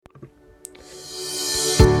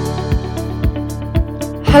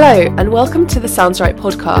Hello and welcome to the Sounds Right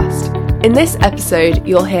podcast. In this episode,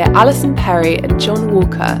 you'll hear Alison Perry and John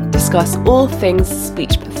Walker discuss all things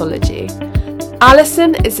speech pathology.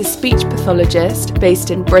 Alison is a speech pathologist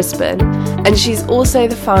based in Brisbane, and she's also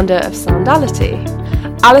the founder of Soundality.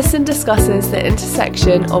 Alison discusses the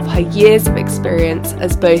intersection of her years of experience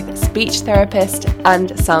as both speech therapist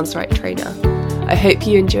and Sounds Right trainer. I hope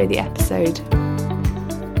you enjoy the episode.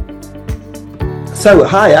 So,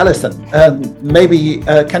 hi, Alison. Maybe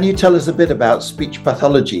can you tell us a bit about speech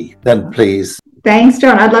pathology then, please? Thanks,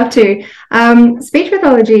 John. I'd love to. Speech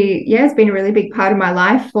pathology, has been a really big part of my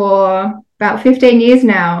life for about 15 years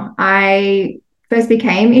now. I first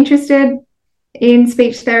became interested in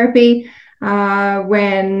speech therapy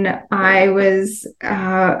when I was,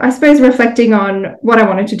 I suppose, reflecting on what I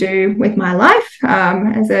wanted to do with my life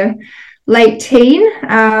as a late teen.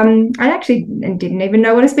 I actually didn't even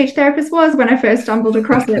know what a speech therapist was when I first stumbled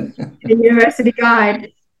across it in the university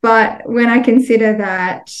guide. But when I consider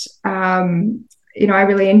that, I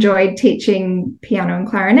really enjoyed teaching piano and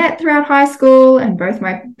clarinet throughout high school, and both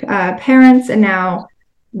my parents are now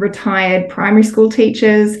retired primary school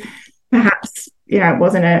teachers. Perhaps, it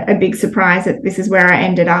wasn't a big surprise that this is where I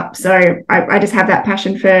ended up. So I just have that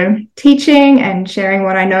passion for teaching and sharing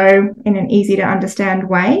what I know in an easy to understand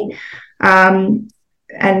way.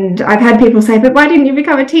 And I've had people say, but why didn't you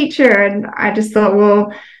become a teacher? And I just thought,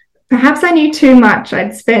 well, perhaps I knew too much.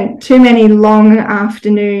 I'd spent too many long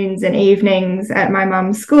afternoons and evenings at my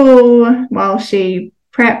mum's school while she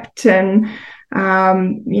prepped. And,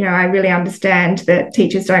 I really understand that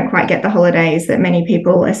teachers don't quite get the holidays that many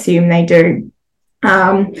people assume they do.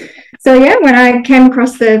 When I came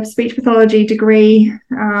across the speech pathology degree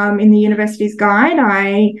in the university's guide,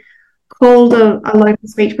 I called a local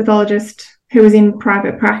speech pathologist who was in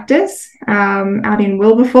private practice out in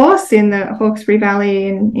Wilberforce in the Hawkesbury Valley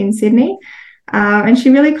in Sydney. And she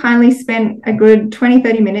really kindly spent a good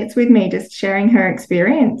 20-30 minutes with me just sharing her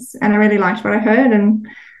experience. And I really liked what I heard, and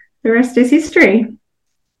the rest is history.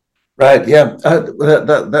 Right, yeah,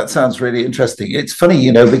 that sounds really interesting. It's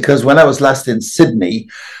funny, because when I was last in Sydney,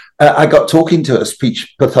 I got talking to a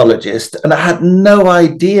speech pathologist, and I had no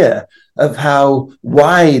idea of how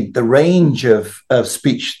wide the range of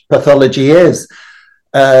speech pathology is.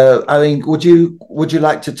 Would you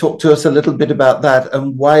like to talk to us a little bit about that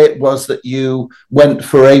and why it was that you went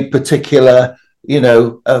for a particular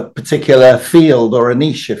field or a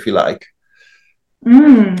niche, if you like?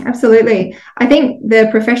 Absolutely. I think the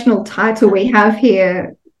professional title we have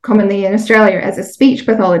here commonly in Australia as a speech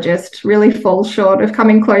pathologist really falls short of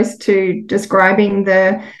coming close to describing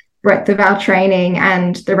the breadth of our training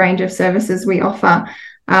and the range of services we offer.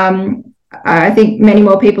 I think many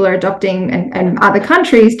more people are adopting, and other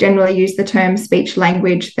countries generally use the term speech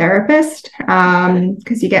language therapist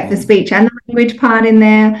because you get the speech and the language part in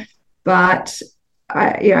there. But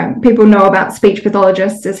people know about speech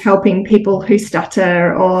pathologists as helping people who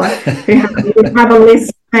stutter or who have a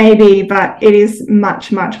lisp maybe, but it is much,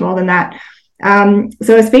 much more than that.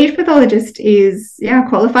 So a speech pathologist is a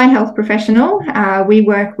qualified health professional. We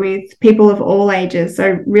work with people of all ages,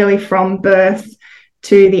 so really from birth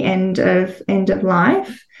to the end of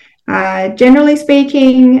life. Generally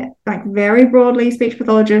speaking, like very broadly, speech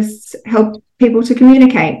pathologists help people to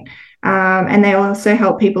communicate. And they also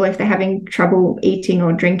help people if they're having trouble eating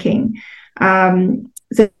or drinking.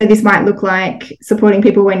 So this might look like supporting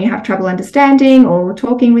people when you have trouble understanding or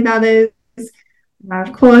talking with others.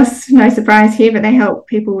 Of course, no surprise here, but they help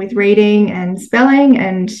people with reading and spelling,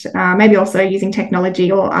 and maybe also using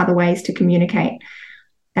technology or other ways to communicate.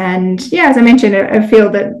 And as I mentioned, a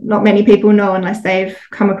field that not many people know unless they've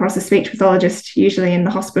come across a speech pathologist, usually in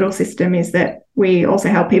the hospital system, is that we also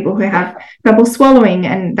help people who have trouble swallowing,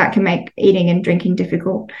 and that can make eating and drinking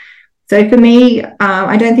difficult. So for me,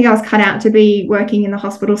 I don't think I was cut out to be working in the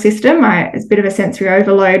hospital system. It's a bit of a sensory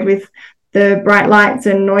overload with the bright lights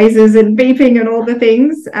and noises and beeping and all the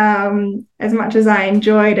things. As much as I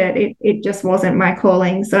enjoyed it, it just wasn't my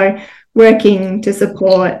calling. So working to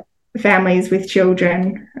support families with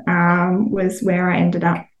children was where I ended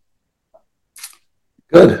up.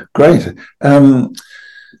 Good, great.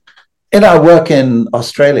 In our work in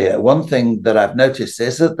Australia, one thing that I've noticed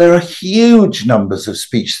is that there are huge numbers of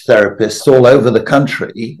speech therapists all over the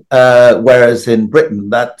country, whereas in Britain,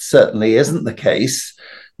 that certainly isn't the case.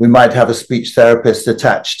 We might have a speech therapist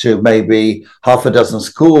attached to maybe half a dozen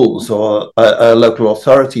schools, or a local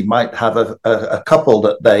authority might have a couple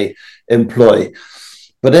that they employ.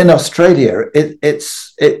 But in Australia,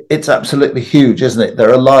 it's absolutely huge, isn't it?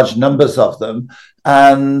 There are large numbers of them,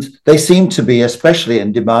 and they seem to be especially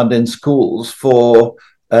in demand in schools for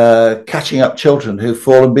catching up children who've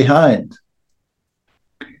fallen behind.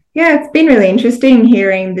 Yeah, it's been really interesting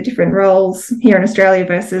hearing the different roles here in Australia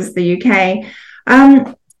versus the UK.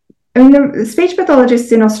 I mean, the speech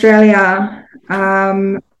pathologists in Australia are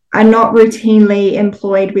not routinely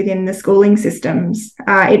employed within the schooling systems.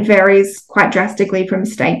 It varies quite drastically from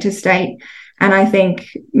state to state. And I think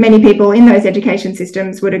many people in those education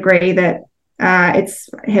systems would agree that it's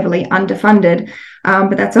heavily underfunded.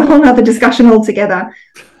 But that's a whole other discussion altogether.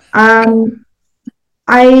 I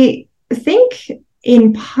think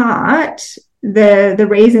in part the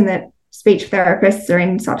reason that speech therapists are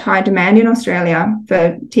in such high demand in Australia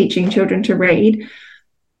for teaching children to read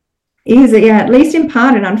is, at least in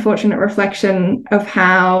part, an unfortunate reflection of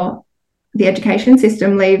how the education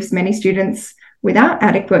system leaves many students without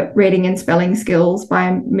adequate reading and spelling skills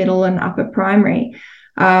by middle and upper primary.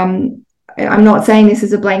 I'm not saying this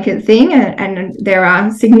is a blanket thing, and there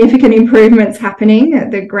are significant improvements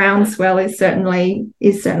happening. The groundswell is certainly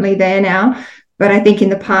there now. But I think in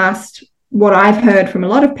the past, what I've heard from a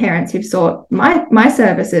lot of parents who've sought my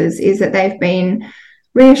services is that they've been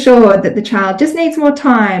reassured that the child just needs more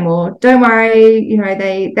time, or don't worry,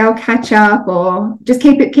 they'll catch up, or just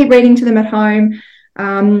keep reading to them at home.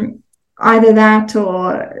 Either that,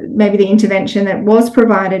 or maybe the intervention that was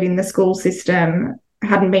provided in the school system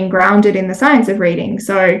hadn't been grounded in the science of reading.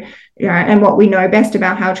 So, and what we know best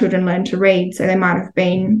about how children learn to read. So there might have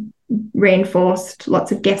been reinforced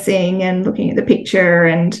lots of guessing and looking at the picture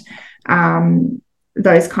and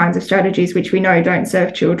those kinds of strategies, which we know don't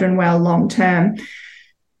serve children well long term.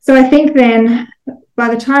 So I think then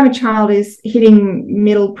by the time a child is hitting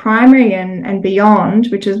middle primary and beyond,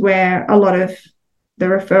 which is where a lot of the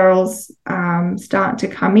referrals start to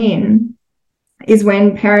come in, is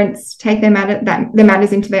when parents take their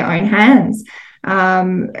matters into their own hands,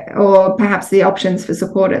 or perhaps the options for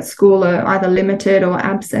support at school are either limited or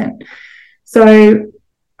absent. So,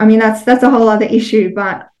 I mean, that's a whole other issue,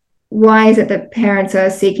 but why is it that parents are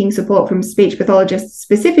seeking support from speech pathologists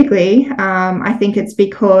specifically? I think it's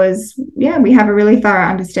because, we have a really thorough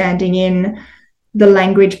understanding in the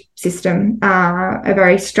language system, a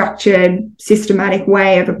very structured, systematic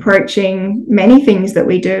way of approaching many things that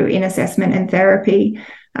we do in assessment and therapy.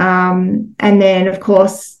 And then, of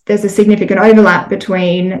course, there's a significant overlap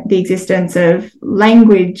between the existence of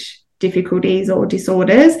language difficulties or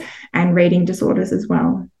disorders and reading disorders as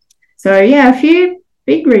well. So, a few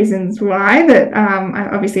big reasons why that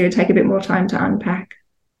obviously would take a bit more time to unpack.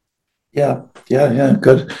 Yeah,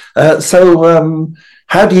 good. So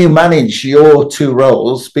how do you manage your two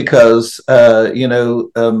roles? Because, I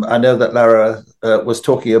know that Lara was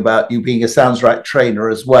talking about you being a Sounds Right trainer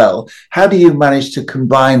as well. How do you manage to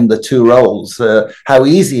combine the two roles? How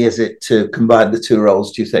easy is it to combine the two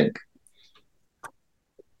roles, do you think?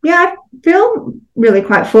 Yeah, I feel really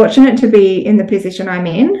quite fortunate to be in the position I'm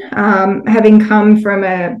in, having come from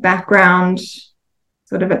a background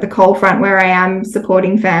sort of at the coal front where I am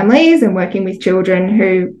supporting families and working with children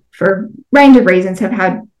who, for a range of reasons, have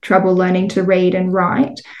had trouble learning to read and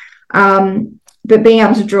write. But being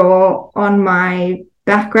able to draw on my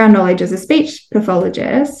background knowledge as a speech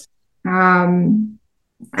pathologist, and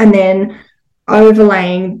then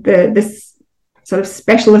overlaying this sort of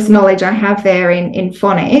specialist knowledge I have there in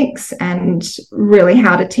phonics and really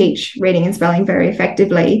how to teach reading and spelling very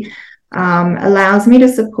effectively, allows me to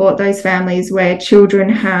support those families where children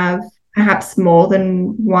have perhaps more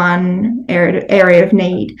than one area of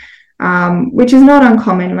need, which is not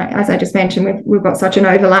uncommon. Like, as I just mentioned, we've got such an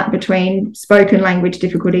overlap between spoken language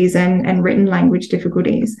difficulties and written language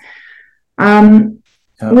difficulties.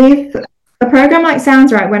 With a program like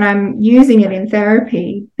Sounds Right, when I'm using it in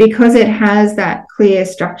therapy, because it has that clear,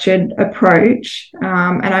 structured approach,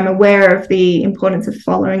 and I'm aware of the importance of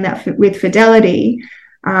following that with fidelity,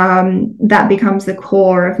 that becomes the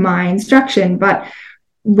core of my instruction. But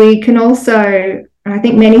we can also, and I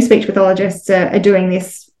think many speech pathologists are doing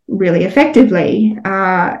this really effectively,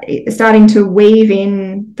 starting to weave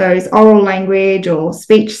in those oral language or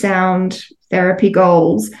speech sound therapy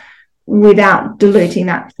goals without diluting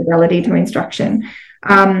that fidelity to instruction.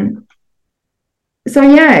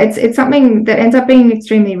 It's something that ends up being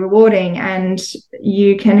extremely rewarding, and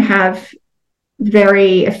you can have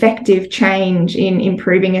very effective change in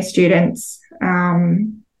improving a student's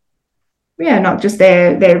not just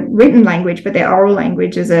their written language, but their oral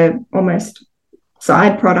language as a almost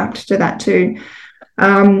side product to that too.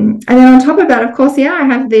 And then on top of that, of course, I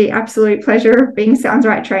have the absolute pleasure of being Sounds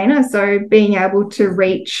Right trainer, so being able to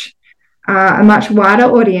reach a much wider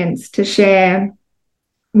audience to share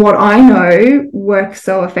what I know works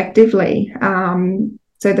so effectively.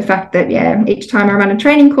 So the fact that, each time I run a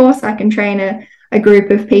training course, I can train a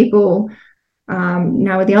group of people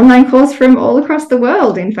now with the online course from all across the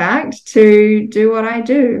world, in fact, to do what I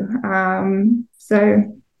do.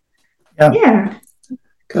 Yeah.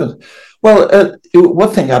 Good. Well,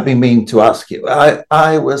 one thing I've been meaning to ask you,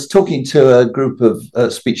 I was talking to a group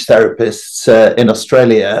of speech therapists in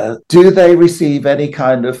Australia. Do they receive any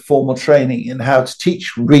kind of formal training in how to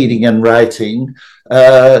teach reading and writing,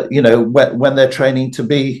 when they're training to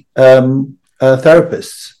be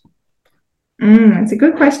therapists? That's a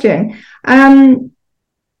good question.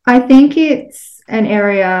 I think it's an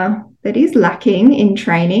area that is lacking in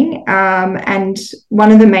training. And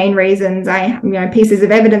one of the main reasons pieces of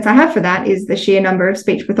evidence I have for that is the sheer number of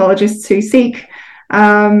speech pathologists who seek,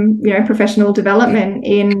 professional development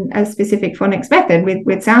in a specific phonics method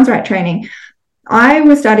with sounds right training. I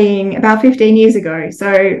was studying about 15 years ago.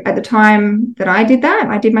 So at the time that I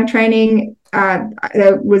did my training,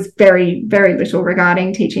 there was very, very little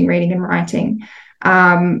regarding teaching reading and writing.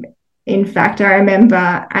 In fact, I remember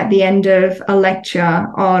at the end of a lecture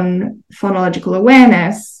on phonological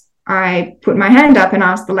awareness, I put my hand up and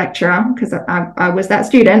asked the lecturer, because I was that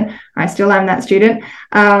student, I still am that student,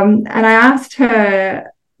 and I asked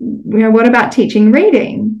her, what about teaching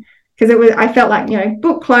reading? Because I felt like,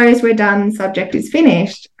 book closed, we're done, subject is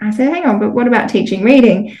finished. I said, hang on, but what about teaching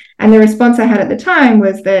reading? And the response I had at the time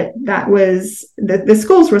was that was the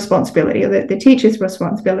school's responsibility, or the teacher's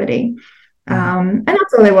responsibility. And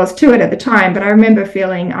that's all there was to it at the time. But I remember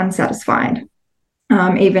feeling unsatisfied,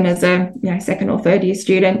 even as a second or third year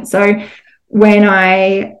student. So when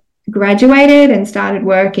I graduated and started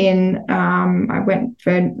work I went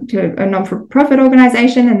to a non-for-profit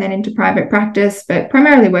organisation and then into private practice, but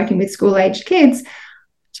primarily working with school-aged kids.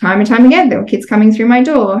 Time and time again, there were kids coming through my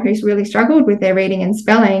door who really struggled with their reading and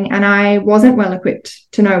spelling, and I wasn't well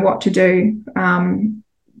equipped to know what to do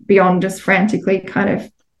beyond just frantically kind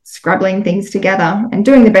of scrabbling things together and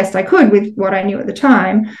doing the best I could with what I knew at the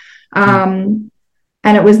time. And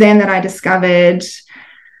it was then that I discovered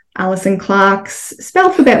Alison Clark's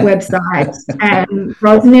Spellforget website and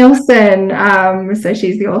Ros Nielsen. So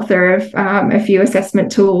she's the author of a few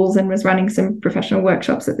assessment tools and was running some professional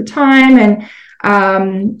workshops at the time.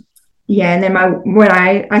 And and then when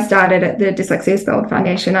I started at the Dyslexia Spelled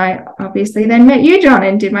Foundation, I obviously then met you, John,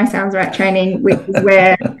 and did my Sounds Right training, which is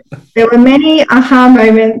where there were many aha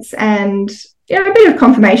moments and a bit of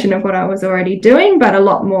confirmation of what I was already doing, but a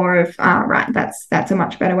lot more of, right, that's a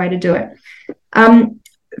much better way to do it.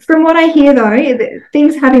 From what I hear, though,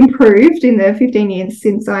 things have improved in the 15 years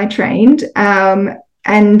since I trained,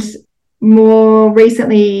 and more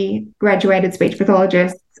recently graduated speech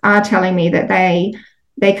pathologists are telling me that they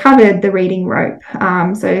covered the reading rope,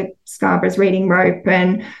 so Scarborough's reading rope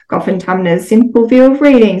and Goff and Tumner's simple view of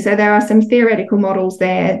reading. So there are some theoretical models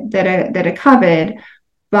there that are covered,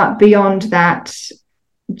 but beyond that,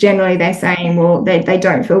 generally they're saying, well, they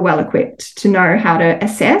don't feel well equipped to know how to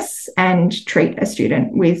assess and treat a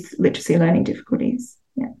student with literacy learning difficulties.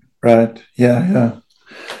 Yeah. Right. Yeah.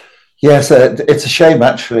 Yes, it's a shame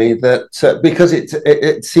actually that because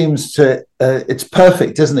it seems to it's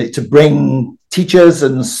perfect, isn't it, to bring teachers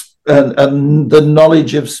and the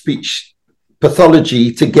knowledge of speech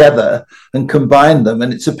pathology together and combine them.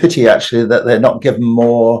 And it's a pity actually that they're not given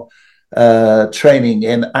more training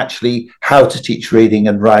in actually how to teach reading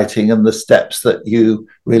and writing and the steps that you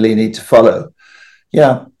really need to follow.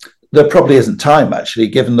 Yeah. There probably isn't time, actually,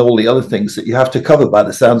 given all the other things that you have to cover by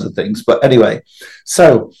the sounds of things. But anyway,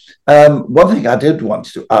 so one thing I did want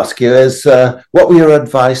to ask you is what would your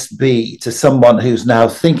advice be to someone who's now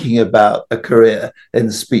thinking about a career in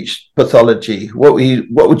speech pathology? What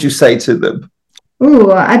would you say to them?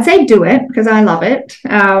 Oh, I'd say do it, because I love it.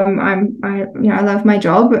 I love my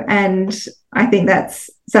job, and I think that's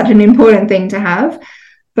such an important thing to have.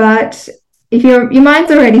 But if your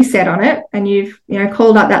mind's already set on it and you've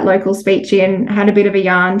called up that local speechy and had a bit of a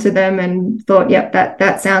yarn to them and thought, yep,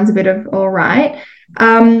 that sounds a bit of all right,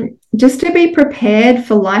 just to be prepared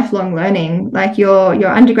for lifelong learning. Like your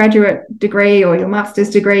undergraduate degree or your master's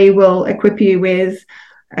degree will equip you with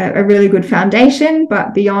a really good foundation,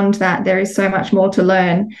 but beyond that there is so much more to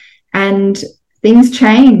learn, and things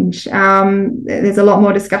change. There's a lot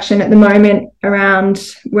more discussion at the moment around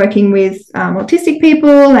working with autistic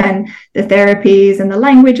people, and the therapies and the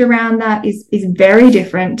language around that is very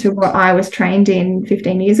different to what I was trained in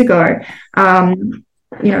 15 years ago.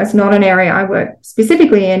 It's not an area I work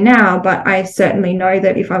specifically in now, but I certainly know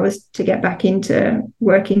that if I was to get back into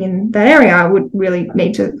working in that area, I would really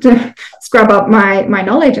need to scrub up my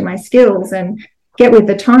knowledge and my skills and get with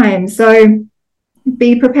the times. So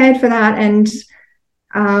be prepared for that, and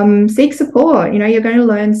seek support. You're going to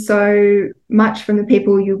learn so much from the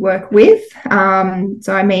people you work with.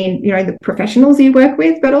 So I mean, the professionals you work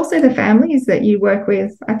with, but also the families that you work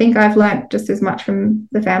with. I think I've learned just as much from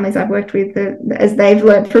the families I've worked with as they've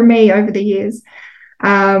learned from me over the years.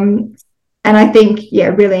 And I think,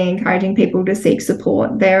 really encouraging people to seek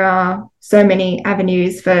support. There are so many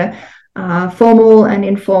avenues for formal and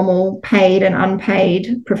informal, paid and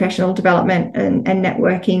unpaid professional development and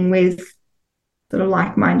networking with sort of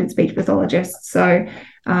like-minded speech pathologists. So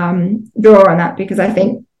draw on that, because I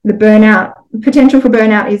think the potential for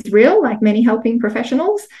burnout is real, like many helping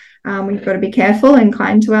professionals. We've got to be careful and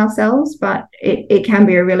kind to ourselves, but it can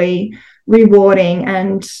be a really rewarding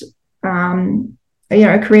and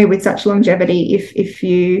a career with such longevity if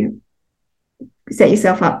you set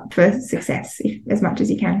yourself up for success as much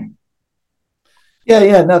as you can.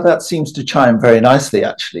 Yeah. No, that seems to chime very nicely,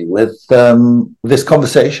 actually, with this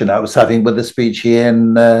conversation I was having with a speechie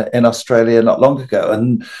in Australia not long ago,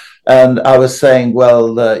 and I was saying,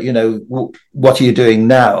 well, what are you doing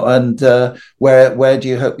now, and where do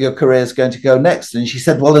you hope your career is going to go next? And she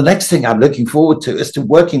said, well, the next thing I'm looking forward to is to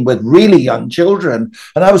working with really young children.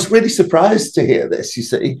 And I was really surprised to hear this. You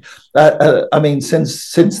see, I mean,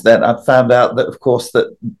 since then, I've found out that, of course,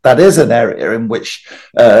 that is an area in which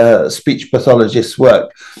speech pathologists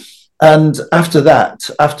work. And after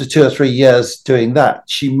 2 or 3 years doing that,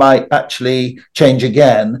 she might actually change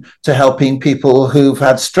again to helping people who've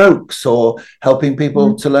had strokes or helping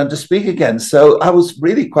people to learn to speak again. So I was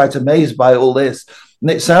really quite amazed by all this. And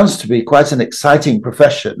it sounds to be quite an exciting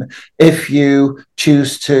profession if you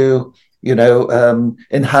choose to,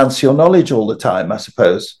 enhance your knowledge all the time, I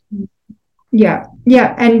suppose. Yeah.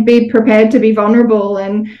 And be prepared to be vulnerable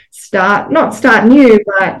and not start new,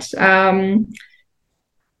 but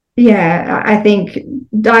I think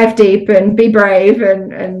dive deep and be brave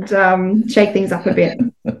and shake things up a bit.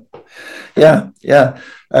 Yeah.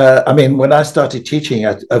 I mean, when I started teaching,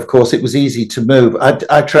 of course, it was easy to move.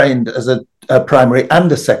 I trained as a primary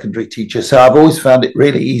and a secondary teacher, so I've always found it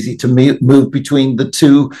really easy to move between the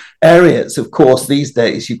two areas. Of course, these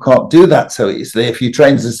days, you can't do that so easily. If you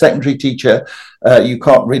train as a secondary teacher, you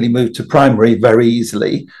can't really move to primary very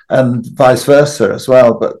easily, and vice versa as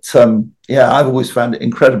well. But I've always found it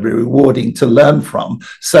incredibly rewarding to learn from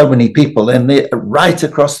so many people right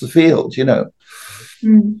across the field,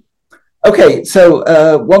 Okay, so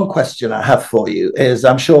one question I have for you is,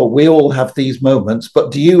 I'm sure we all have these moments,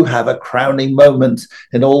 but do you have a crowning moment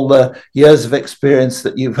in all the years of experience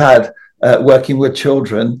that you've had working with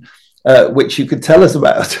children, which you could tell us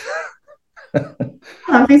about? I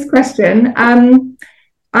love this question.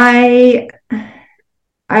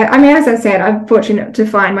 I mean, as I said, I'm fortunate to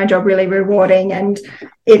find my job really rewarding, and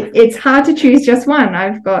it's hard to choose just one.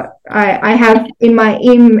 I have in my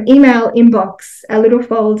email inbox a little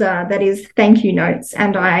folder that is thank you notes,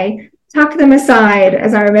 and I tuck them aside,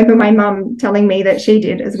 as I remember my mum telling me that she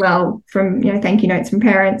did as well, from thank you notes from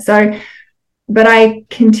parents. So, but I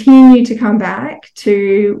continue to come back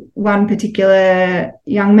to one particular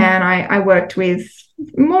young man I worked with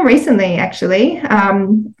more recently, actually.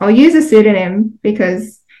 I'll use a pseudonym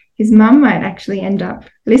because his mum might actually end up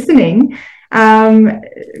listening. It's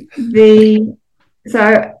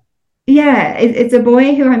a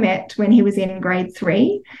boy who I met when he was in grade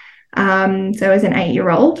 3, so as an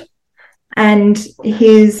 8-year-old, and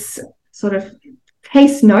his sort of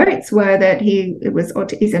case notes were that he's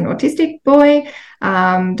an autistic boy,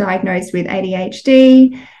 diagnosed with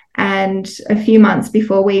ADHD, and a few months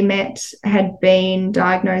before we met had been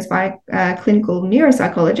diagnosed by a clinical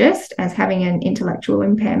neuropsychologist as having an intellectual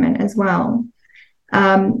impairment as well.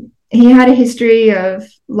 He had a history of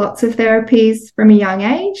lots of therapies from a young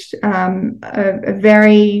age, a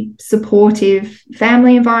very supportive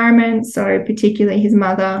family environment. So particularly his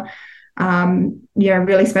mother,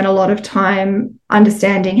 really spent a lot of time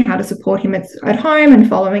understanding how to support him at home and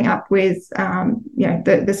following up with,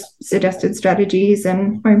 the suggested strategies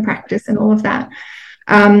and home practice and all of that.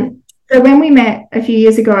 So when we met a few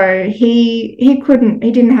years ago, he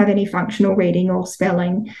didn't have any functional reading or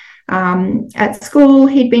spelling. At school,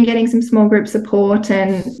 he'd been getting some small group support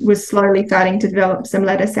and was slowly starting to develop some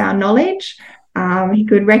letter sound knowledge. He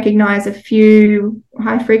could recognize a few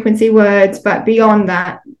high frequency words, but beyond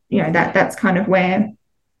that, that's kind of where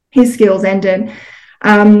his skills ended.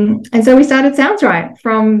 And so we started Sounds Right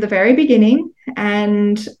from the very beginning.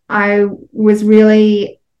 And I was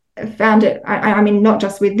really found it, I mean, not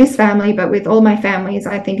just with this family, but with all my families,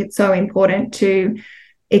 I think it's so important to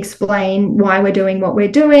explain why we're doing what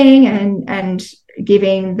we're doing and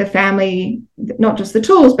giving the family not just the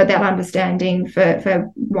tools, but that understanding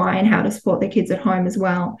for why and how to support their kids at home as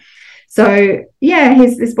well. So yeah,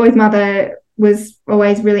 this boy's mother was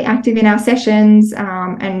always really active in our sessions,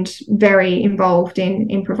 and very involved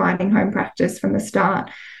in providing home practice from the start.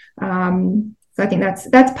 So I think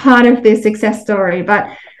that's part of the success story.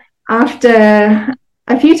 But after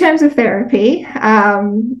a few terms of therapy,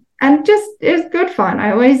 and just it was good fun.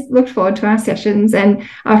 I always looked forward to our sessions. And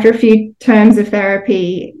after a few terms of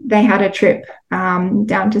therapy, they had a trip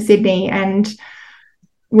down to Sydney, and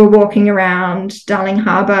were walking around Darling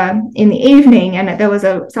Harbour in the evening, and there was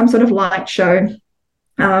some sort of light show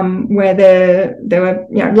where there were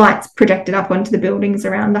lights projected up onto the buildings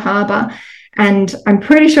around the harbour. And I'm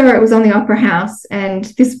pretty sure it was on the Opera House. And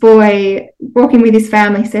this boy walking with his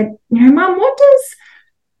family said, Mum, what does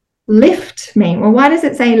lift mean? Well, why does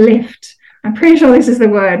it say lift? I'm pretty sure this is the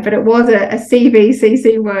word, but it was a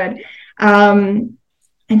CVCC word.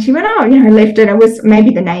 And she went, lift, and it was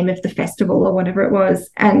maybe the name of the festival or whatever it was.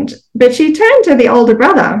 But she turned to the older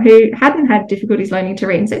brother who hadn't had difficulties learning to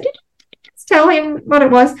read and said, did you just tell him what it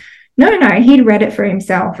was? No, he'd read it for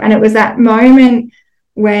himself. And it was that moment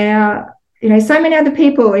where, so many other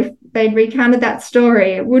people, if they'd recounted that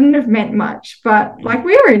story, it wouldn't have meant much. But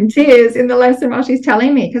we were in tears in the lesson while she's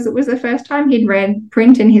telling me, because it was the first time he'd read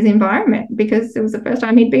print in his environment, because it was the first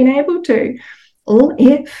time he'd been able to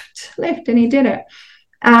lift, and he did it.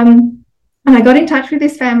 And I got in touch with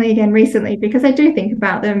this family again recently, because I do think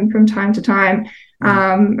about them from time to time.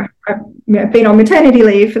 I've been on maternity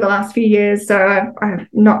leave for the last few years, so I've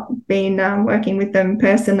not been working with them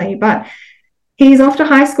personally. But he's off to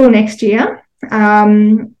high school next year,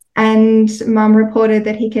 and Mum reported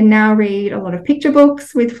that he can now read a lot of picture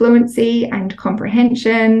books with fluency and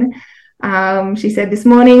comprehension. She said this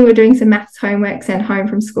morning we're doing some maths homework sent home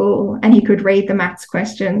from school, and he could read the maths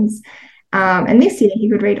questions. And this year he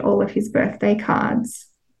could read all of his birthday cards.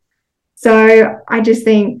 So I just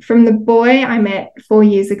think, from the boy I met 4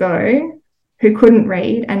 years ago who couldn't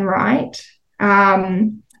read and write,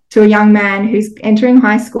 to a young man who's entering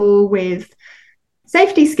high school with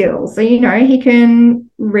safety skills. So, he can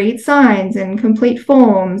read signs and complete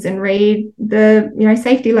forms and read the,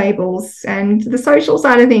 safety labels, and the social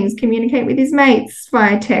side of things, communicate with his mates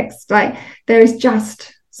via text. There's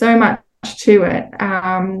just so much to it.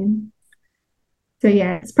 So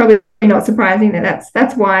yeah, it's probably not surprising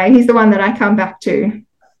that's why he's the one that I come back to.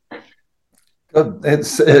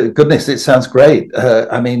 It's goodness, it sounds great.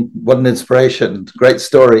 What an inspiration! Great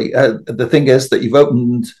story. The thing is that you've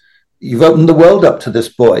opened the world up to this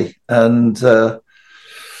boy, and that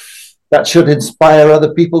should inspire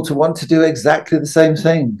other people to want to do exactly the same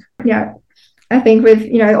thing. Yeah, I think with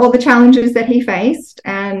all the challenges that he faced,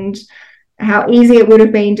 and how easy it would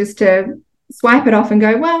have been just to swipe it off and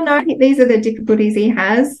go, well, no, these are the difficulties he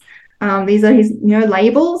has. These are his,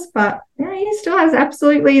 labels, but he still has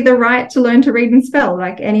absolutely the right to learn to read and spell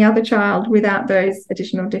like any other child without those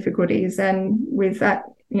additional difficulties. And with that,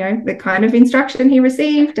 the kind of instruction he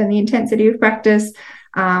received and the intensity of practice,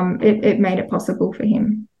 it made it possible for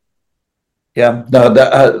him. Yeah, no,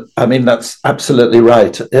 that's absolutely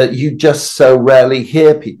right. You just so rarely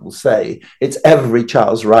hear people say it's every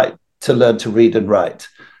child's right to learn to read and write.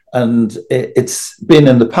 And it's been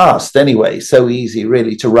in the past anyway, so easy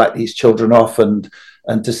really to write these children off and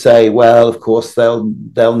to say, well, of course, they'll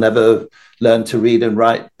never learn to read and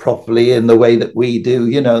write properly in the way that we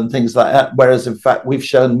do, and things like that. Whereas, in fact, we've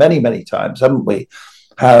shown many, many times, haven't we,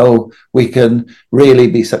 how we can really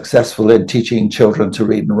be successful in teaching children to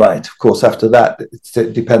read and write. Of course, after that,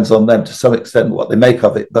 it depends on them to some extent what they make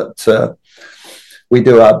of it, but we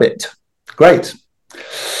do our bit. Great.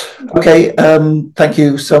 Okay, thank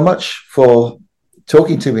you so much for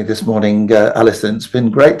talking to me this morning, Alison. It's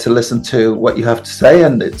been great to listen to what you have to say,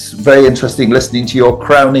 and it's very interesting listening to your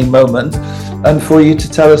crowning moment, and for you to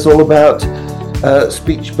tell us all about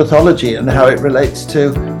speech pathology and how it relates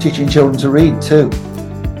to teaching children to read too.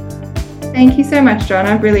 Thank you so much, John.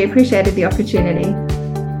 I've really appreciated the opportunity.